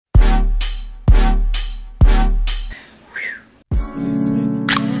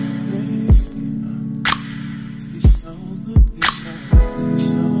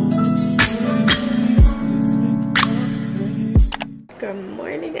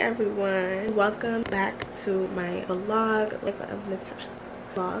everyone, welcome back to my vlog, Life of Nathalia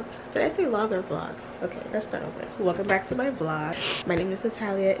Vlog. Did I say vlog or vlog? Okay, let's start over. Welcome back to my vlog. My name is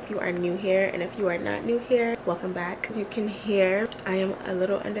Natalia if you are new here, and if you are not new here, welcome back. As you can hear, I am a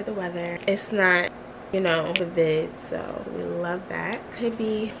little under the weather. It's not, you know, the vid, so we love that. Could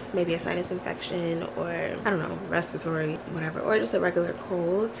be maybe a sinus infection, or I don't know, respiratory, whatever, or just a regular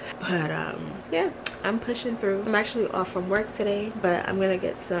cold. But yeah, I'm pushing through. I'm actually off from work today, but I'm gonna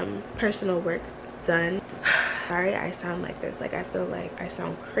get some personal work done. Sorry I sound like this, like I feel like I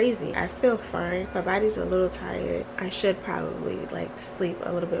sound crazy. I feel fine. My body's a little tired. I should probably like sleep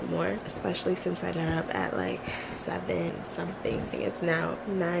a little bit more, especially since I got up at like 7 something. It's now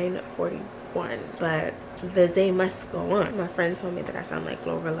 9:41, but the day must go on. My friend told me that I sound like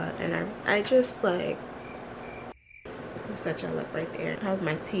Glorilla, and I just like, I'll set y'all up right there. I have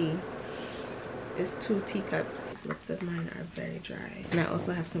my tea. It's 2 teacups. These lips of mine are very dry. And I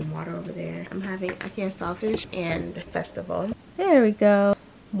also have some water over there. I'm having I Can't Selfish and Festival. There we go.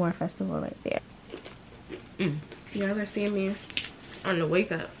 More Festival right there. Y'all are seeing me on the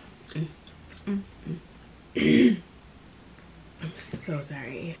wake up. I'm so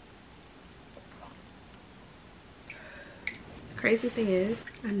sorry. The crazy thing is,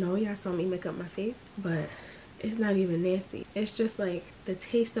 I know y'all saw me make up my face, but it's not even nasty. It's just like the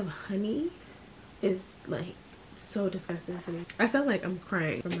taste of honey is like so disgusting to me. I sound like I'm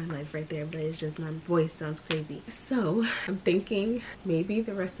crying for my life right there, but it's just my voice sounds crazy. So I'm thinking maybe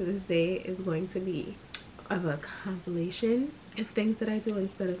the rest of this day is going to be of a compilation of things that I do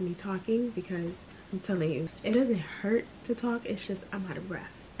instead of me talking, because I'm telling you, it doesn't hurt to talk, it's just I'm out of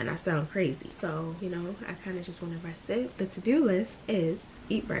breath and I sound crazy. So, you know, I kind of just want to rest it. The to-do list is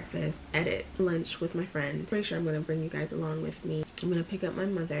eat breakfast, edit, lunch with my friend. Pretty sure I'm going to bring you guys along with me. I'm going to pick up my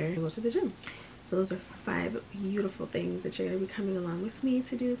mother and go to the gym. So those are 5 beautiful things that you're going to be coming along with me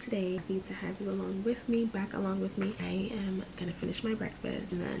to do today. I need to have you along with me, back along with me. I am going to finish my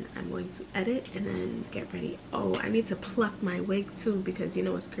breakfast, and then I'm going to edit and then get ready. Oh, I need to pluck my wig too, because you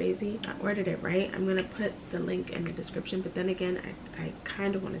know what's crazy? I ordered it, right? I'm going to put the link in the description, but then again, I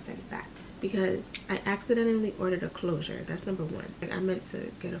kind of want to send it back, because I accidentally ordered a closure. That's number 1. Like, I meant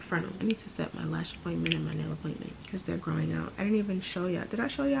to get a frontal. I need to set my lash appointment and my nail appointment because they're growing out. I didn't even show y'all. Did I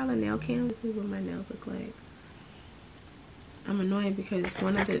show y'all a nail cam? This is what my nails look like. I'm annoyed because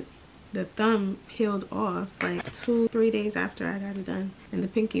one of the thumb peeled off like 2-3 days after I got it done, and the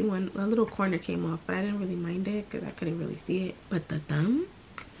pinky one, a little corner came off, but I didn't really mind it because I couldn't really see it. But the thumb,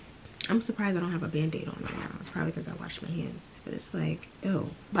 I'm surprised I don't have a band-aid on right now. It's probably because I washed my hands, but it's like, ew.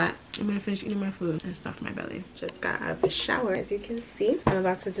 But I'm gonna finish eating my food and stuff my belly. Just got out of the shower. As you can see, I'm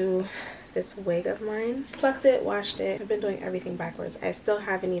about to do this wig of mine. Plucked it, washed it. I've been doing everything backwards. I still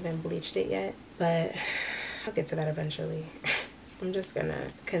haven't even bleached it yet, but I'll get to that eventually. I'm just gonna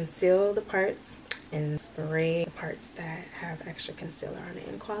conceal the parts and spray the parts that have extra concealer on it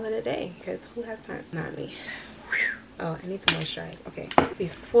and call it a day, because who has time? Not me. Oh, I need to moisturize. Okay,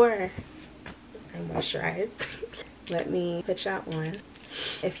 before I moisturize, let me put y'all on.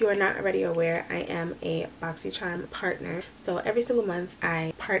 If you are not already aware, I am a BoxyCharm partner. So every single month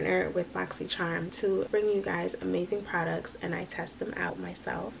I partner with BoxyCharm to bring you guys amazing products, and I test them out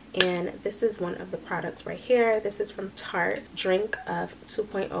myself. And this is one of the products right here. This is from Tarte, Drink of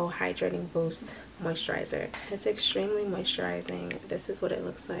 2.0 Hydrating Boost Moisturizer. It's extremely moisturizing. This is what it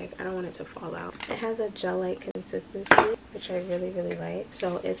looks like. I don't want it to fall out. It has a gel-like consistency, which I really like.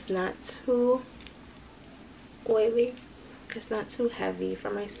 So it's not too oily. It's not too heavy for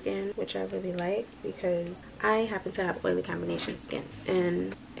my skin, which I really like, because I happen to have oily combination skin,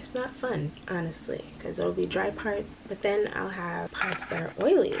 and it's not fun, honestly, because it'll be dry parts, but then I'll have parts that are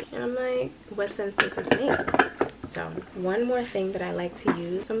oily, and I'm like, what sense does this make? So one more thing that I like to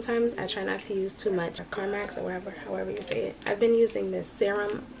use, sometimes I try not to use too much, Carmax or however you say it. I've been using this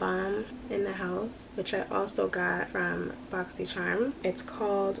serum balm in the house, which I also got from BoxyCharm. It's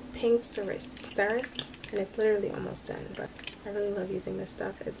called Pink Cerise, and it's literally almost done, but I really love using this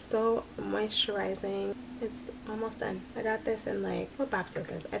stuff. It's so moisturizing. It's almost done. I got this in like, what box was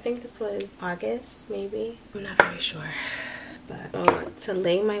this? I think this was August, maybe. I'm not very sure. But so to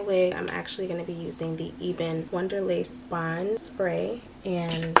lay my wig, I'm actually going to be using the Eben Wonderlace Bond Spray,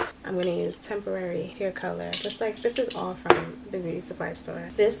 and I'm going to use temporary hair color. Just like, this is all from the beauty supply store.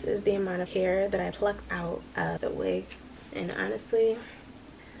 This is the amount of hair that I plucked out of the wig, and honestly,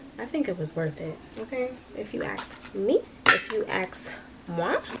 I think it was worth it, okay? If you ask me, if you ask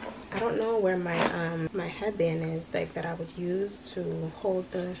moi. I don't know where my my headband is, like, that I would use to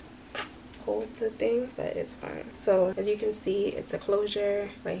hold the thing, but it's fine. So as you can see, it's a closure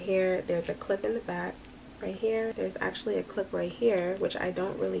right here. There's a clip in the back, right here. There's actually a clip right here, which I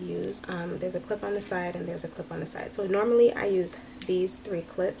don't really use. There's a clip on the side and there's a clip on the side. So normally I use these 3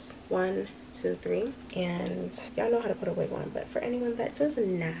 clips, 1, 2, 3, and y'all know how to put a wig on, but for anyone that does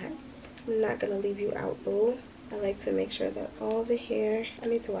not, I'm not gonna leave you out, boo. I like to make sure that all the hair, I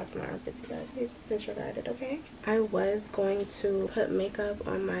need to wax my armpits, you guys, please disregard it, okay? I was going to put makeup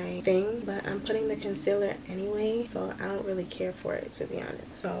on my thing, but I'm putting the concealer anyway, so I don't really care for it, to be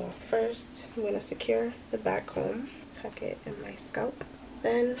honest. So first, I'm gonna secure the back comb, tuck it in my scalp.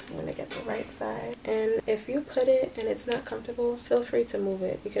 Then I'm gonna get the right side, and if you put it and it's not comfortable, feel free to move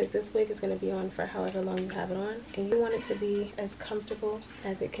it, because this wig is gonna be on for however long you have it on, and you want it to be as comfortable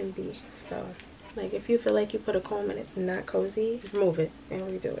as it can be. So like, if you feel like you put a comb and it's not cozy, move it and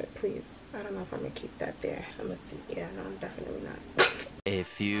redo it, please. I don't know if I'm gonna keep that there. I'm gonna see. Yeah, no, I'm definitely not. A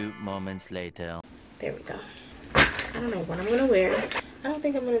few moments later. There we go. I don't know what I'm gonna wear. I don't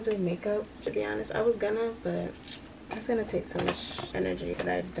think I'm gonna do makeup, to be honest. I was gonna, but it's gonna take so much energy that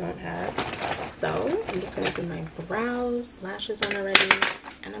I don't have. So I'm just gonna do my brows, lashes on already,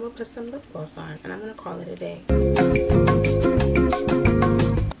 and I'm gonna put some lip gloss on, and I'm gonna call it a day.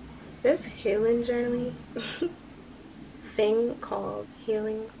 This healing journey thing called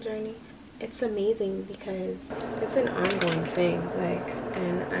healing journey, it's amazing because it's an ongoing thing, like,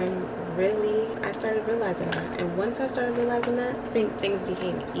 and I started realizing that, and once I started realizing that, I think things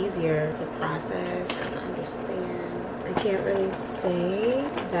became easier to process, to understand. I can't really say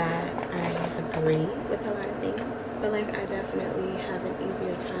that I agree with a lot of things, but like, I definitely have an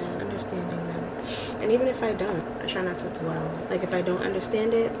easier time understanding them. And even if I don't, I try not to dwell. Like, if I don't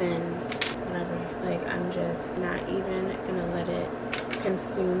understand it, then whatever. Like, I'm just not even gonna let it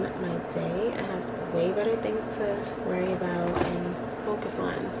consume my day. I have way better things to worry about and focus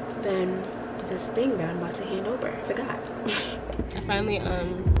on than this thing that I'm about to hand over to God. I finally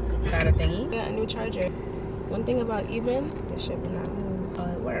got a thingy. Yeah, a new charger. One thing about even, this shit will not move. Oh,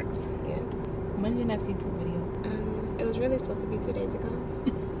 it worked. Yeah. When's your next YouTube video? It was really supposed to be 2 days ago.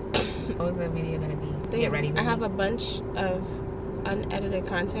 What was the video gonna be? Get ready. I have a bunch of unedited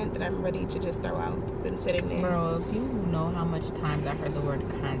content that I'm ready to just throw out. Been sitting there. Bro, if you know how much times I heard the word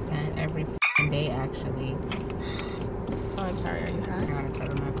content every day, actually. Oh, I'm sorry. Are you hot? I gotta turn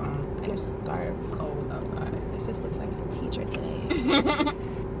on my phone. And a scarf. Cold outside. My sis looks like a teacher today.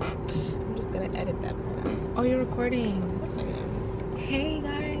 I'm just gonna edit that part out. Oh, you're recording. Of course I am. Hey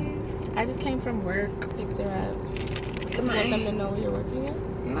guys, I just came from work. Picked her up. Good Want them to night. know where you're working at?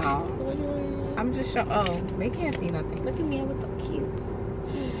 No, Where you're working at? I'm just showing. Oh, they can't see nothing. Look at me, I look so cute.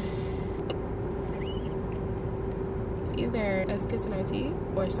 It's either us kissing our teeth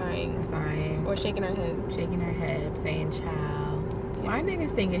or sighing. Sighing. Or shaking our head. Shaking her head, saying ciao. My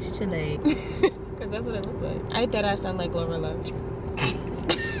niggas think it's Chile. Because that's what it looks like. I dead ass sound like Glorilla.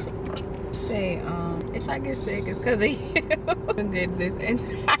 Say, if I get sick, it's because of you. Did this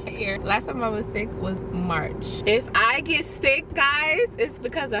entire. Last time I was sick was March. If I get sick, guys, it's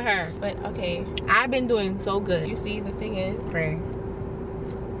because of her. But okay, I've been doing so good. you see, the thing is, Pray.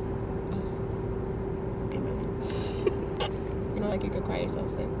 you know, like you could cry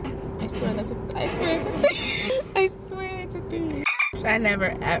yourself sick. I swear that's a. I swear it's a thing. I swear it's a thing. I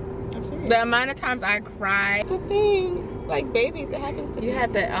never ever. I'm serious. The amount of times I cried. It's a thing. Like babies, it happens to You me.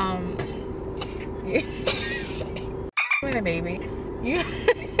 had the when a baby. You.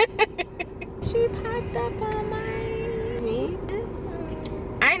 She popped up on my. Me?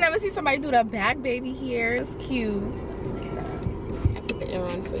 I ain't never seen somebody do the back baby here. It's cute. I put the air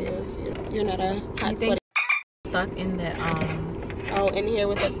on for you, so you're not a hot sweaty. Stuck in the Oh, in here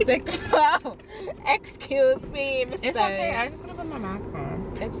with a sick. Oh, excuse me, Mr. It's okay. I just gonna put my mask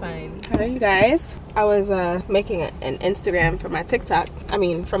on. It's fine. Hello, you guys. I was making an Instagram for my TikTok. I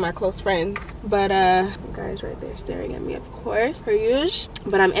mean, for my close friends. But you guys right there staring at me, of course, per usual.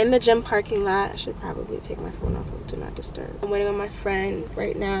 But I'm in the gym parking lot. I should probably take my phone off of Do Not Disturb. I'm waiting on my friend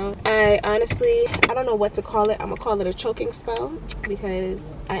right now. I don't know what to call it. I'm gonna call it a choking spell because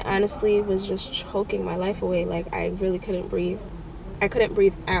I honestly was just choking my life away. Like, I really couldn't breathe. I couldn't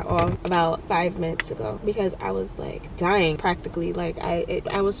breathe at all about 5 minutes ago because I was like dying practically. Like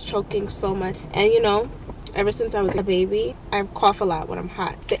I was choking so much. And you know, ever since I was a baby, I cough a lot when I'm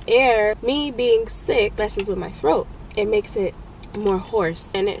hot. The air, me being sick, messes with my throat. It makes it more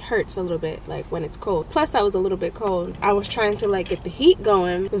hoarse and it hurts a little bit like when it's cold. Plus I was a little bit cold. I was trying to like get the heat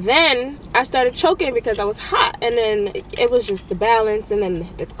going. Then I started choking because I was hot, and then it was just the balance, and then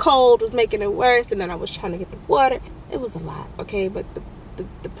the cold was making it worse, and then I was trying to get the water. It was a lot, okay? But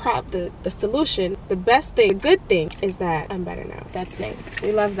the solution, the best thing, the good thing is that I'm better now. That's nice.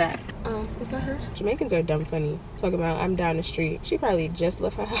 We love that. Is that her? Jamaicans are dumb funny. Talking about I'm down the street. She probably just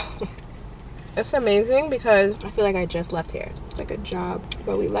left her house. It's amazing because I feel like I just left here. It's like a job,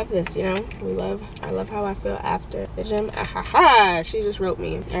 but we love this, you know? I love how I feel after the gym. Ahaha, she just wrote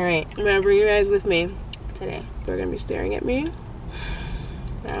me. All right, I'm gonna bring you guys with me today. They're gonna be staring at me.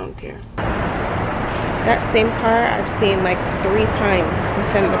 I don't care. That same car I've seen like 3 times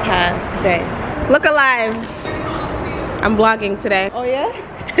within the past day. Look alive. I'm vlogging today. Oh yeah?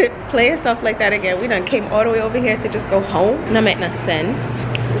 Play stuff like that again. We done came all the way over here to just go home. No make no sense.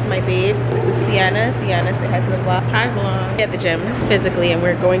 This is my babes. This is Sienna. Sienna, say hi to the vlog. Hi vlog. At the gym physically, and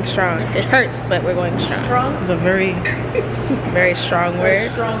we're going strong. It hurts, but we're going strong. Strong is a very, very strong word. very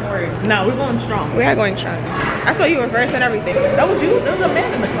strong word. No, we're going strong. We are going strong. I saw you reverse and everything. That was you? There was a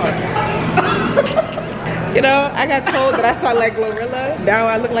man in the car. You know, I got told that I saw like Glorilla. Now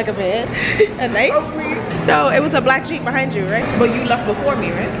I look like a man at night. No, it was a black Jeep behind you, right? But you left before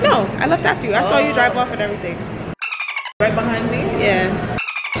me, right? No, I left after you. I saw you drive off and everything. Right behind me? Yeah.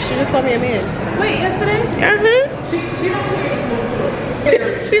 She just called me a man. Wait, yesterday? Uh-huh. She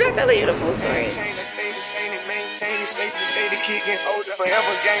She not telling you the full story. Safe to say the kid get older.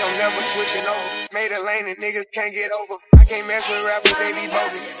 Forever gang, I'm never switching over. Made a lane and niggas can't get over. I can't mess with rappers, they be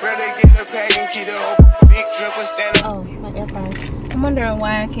bogus. Rather get the pack and keep it open. Big dripper stand up. Oh, my AirPods. I'm wondering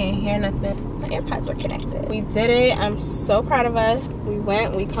why I can't hear nothing. My AirPods were connected. We did it. I'm so proud of us. We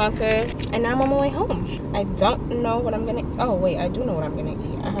went, we conquered, and now I'm on my way home. I don't know what I'm gonna. Oh wait, I do know what I'm gonna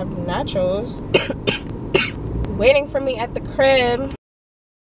eat. I have nachos waiting for me at the crib.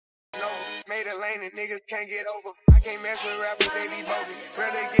 Made a lane and niggas can't get over. I can't mess with rappers, they be bogus.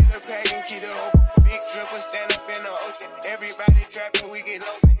 Rather get the pack and keep it open. Big dripper stand up in the ocean. Everybody trapping, we get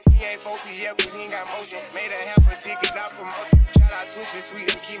lost. He ain't focused yet, but he ain't got motion. Made a half a ticket, not promotion. Shout out Switch and Sweet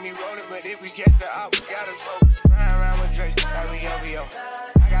and keep me rolling. But if we get the op, we gotta slow. Ride around with Drake, like we OVO.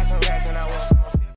 I got some rats and I want some.